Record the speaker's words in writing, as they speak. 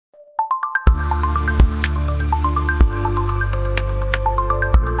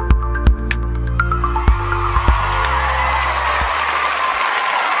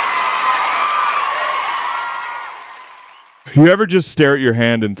You ever just stare at your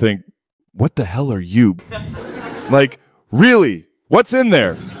hand and think, what the hell are you? Like, really? What's in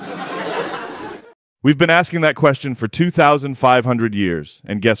there? We've been asking that question for 2,500 years.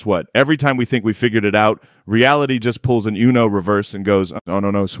 And guess what? Every time we think we figured it out, reality just pulls an Uno reverse and goes, oh,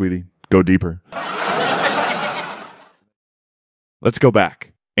 no, sweetie. Go deeper. Let's go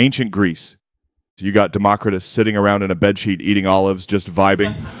back. Ancient Greece. You got Democritus sitting around in a bedsheet eating olives, just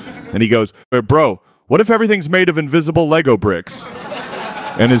vibing. And he goes, bro, what if everything's made of invisible Lego bricks?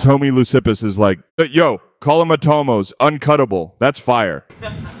 And his homie Leucippus is like, yo, call him atomos, uncuttable. That's fire.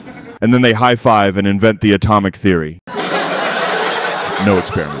 And then they high five and invent the atomic theory. No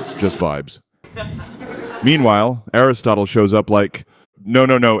experiments, just vibes. Meanwhile, Aristotle shows up like,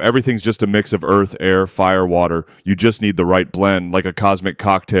 no, everything's just a mix of earth, air, fire, water. You just need the right blend, like a cosmic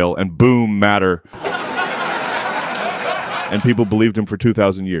cocktail, and boom, matter. And people believed him for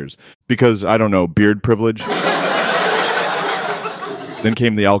 2,000 years. Because, I don't know, beard privilege? Then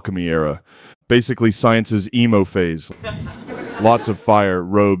came the alchemy era. Basically science's emo phase. Lots of fire,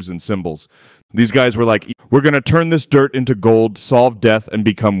 robes, and symbols. These guys were like, we're gonna turn this dirt into gold, solve death, and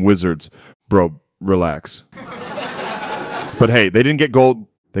become wizards. Bro, relax. But hey, they didn't get gold.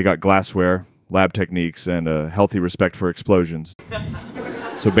 They got glassware, lab techniques, and a healthy respect for explosions.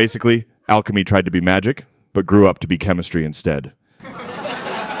 So basically, alchemy tried to be magic, but grew up to be chemistry instead.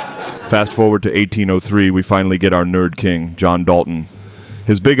 Fast forward to 1803, we finally get our nerd king, John Dalton.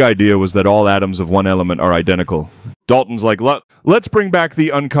 His big idea was that all atoms of one element are identical. Dalton's like, let's bring back the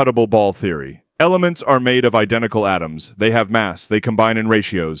uncuttable ball theory. Elements are made of identical atoms. They have mass. They combine in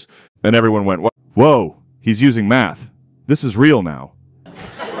ratios. And everyone went, whoa, he's using math. This is real now.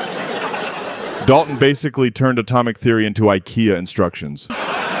 Dalton basically turned atomic theory into IKEA instructions.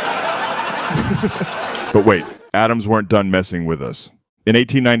 But wait, atoms weren't done messing with us. In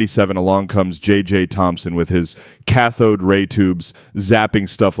 1897, along comes J.J. Thomson with his cathode ray tubes, zapping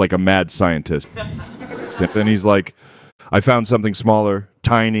stuff like a mad scientist. And he's like, I found something smaller,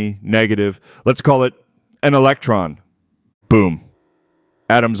 tiny, negative. Let's call it an electron. Boom.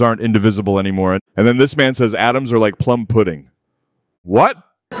 Atoms aren't indivisible anymore. And then this man says atoms are like plum pudding. What?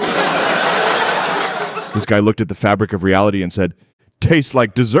 This guy looked at the fabric of reality and said, tastes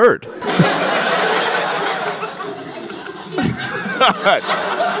like dessert.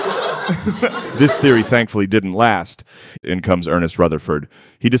 This theory thankfully didn't last. In comes Ernest Rutherford.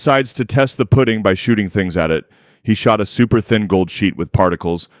 He decides to test the pudding by shooting things at it. He shot a super thin gold sheet with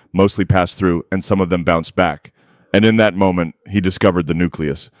particles, mostly passed through, and some of them bounced back. And in that moment, he discovered the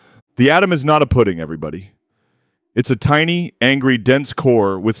nucleus. The atom is not a pudding, everybody. It's a tiny, angry, dense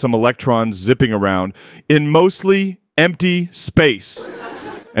core with some electrons zipping around in mostly empty space.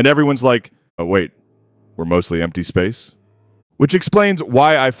 And everyone's like, oh wait, we're mostly empty space? Which explains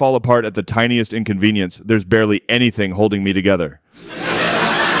why I fall apart at the tiniest inconvenience. There's barely anything holding me together.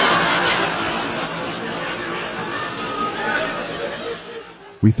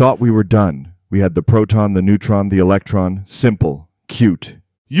 We thought we were done. We had the proton, the neutron, the electron. Simple. Cute.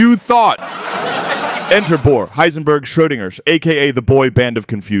 You thought! Enter Bohr, Heisenberg, Schrödinger, aka the boy band of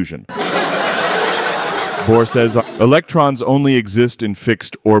confusion. Bohr says, electrons only exist in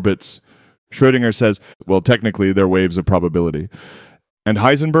fixed orbits. Schrödinger says, well, technically, they're waves of probability. And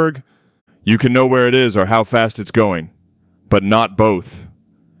Heisenberg, you can know where it is or how fast it's going, but not both.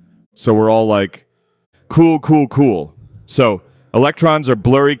 So we're all like, cool, cool, cool. So, electrons are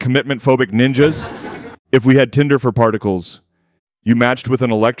blurry, commitment-phobic ninjas. If we had Tinder for particles, you matched with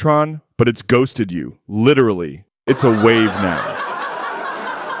an electron, but it's ghosted you. Literally. It's a wave now.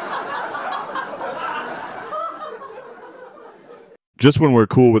 Just when we're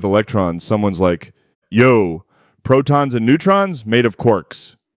cool with electrons, someone's like, yo, protons and neutrons made of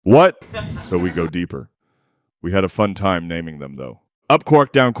quarks. What? So we go deeper. We had a fun time naming them, though. Up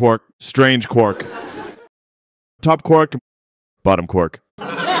quark, down quark, strange quark. Top quark, bottom quark.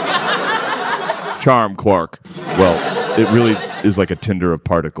 Charm quark. Well, it really is like a Tinder of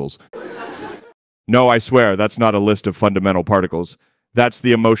particles. No, I swear, that's not a list of fundamental particles. That's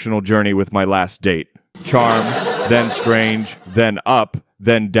the emotional journey with my last date. Charm, then strange, then up,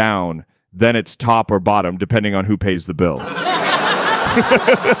 then down, then it's top or bottom, depending on who pays the bill.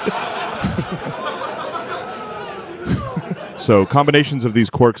 So, combinations of these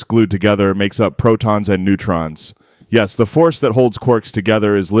quarks glued together makes up protons and neutrons. Yes, the force that holds quarks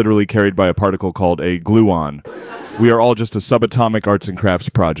together is literally carried by a particle called a gluon. We are all just a subatomic arts and crafts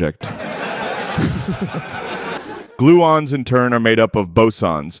project. Gluons, in turn, are made up of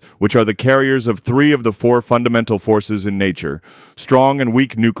bosons, which are the carriers of 3 of the 4 fundamental forces in nature: strong and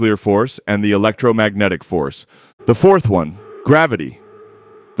weak nuclear force and the electromagnetic force. The 4th one, gravity.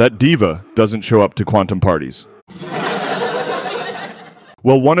 That diva doesn't show up to quantum parties.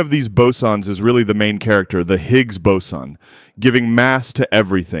 Well, one of these bosons is really the main character, the Higgs boson, giving mass to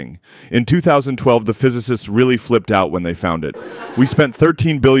everything. In 2012, the physicists really flipped out when they found it. We spent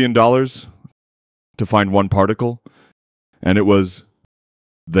 $13 billion to find one particle, and it was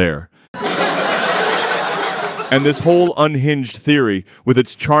there. And this whole unhinged theory, with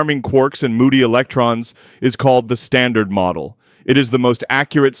its charming quarks and moody electrons, is called the Standard Model. It is the most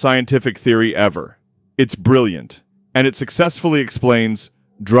accurate scientific theory ever. It's brilliant, and it successfully explains,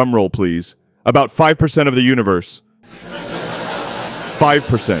 drumroll please, about 5% of the universe.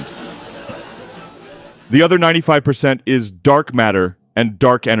 5%. The other 95% is dark matter and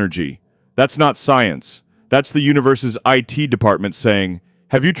dark energy. That's not science. That's the universe's IT department saying,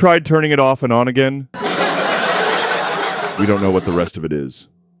 have you tried turning it off and on again? We don't know what the rest of it is.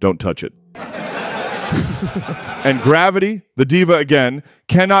 Don't touch it. And gravity, the diva again,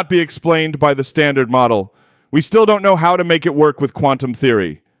 cannot be explained by the Standard Model. We still don't know how to make it work with quantum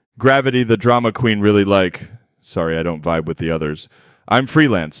theory. Gravity, the drama queen, really like... Sorry, I don't vibe with the others. I'm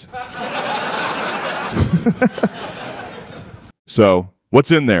freelance. So,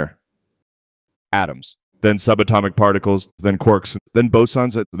 what's in there? Atoms. Then subatomic particles, then quarks, then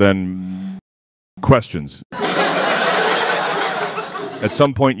bosons, then questions. At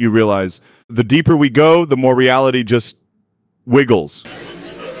some point you realize the deeper we go, the more reality just wiggles.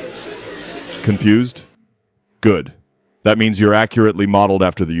 Confused? Good. That means you're accurately modeled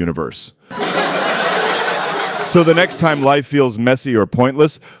after the universe. So the next time life feels messy or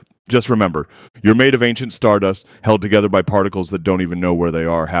pointless, just remember, you're made of ancient stardust held together by particles that don't even know where they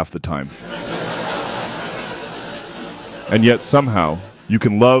are half the time. And yet somehow, you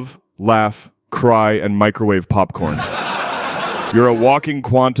can love, laugh, cry, and microwave popcorn. You're a walking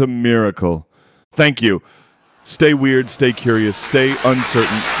quantum miracle. Thank you. Stay weird, stay curious, stay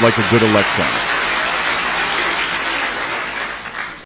uncertain like a good electron.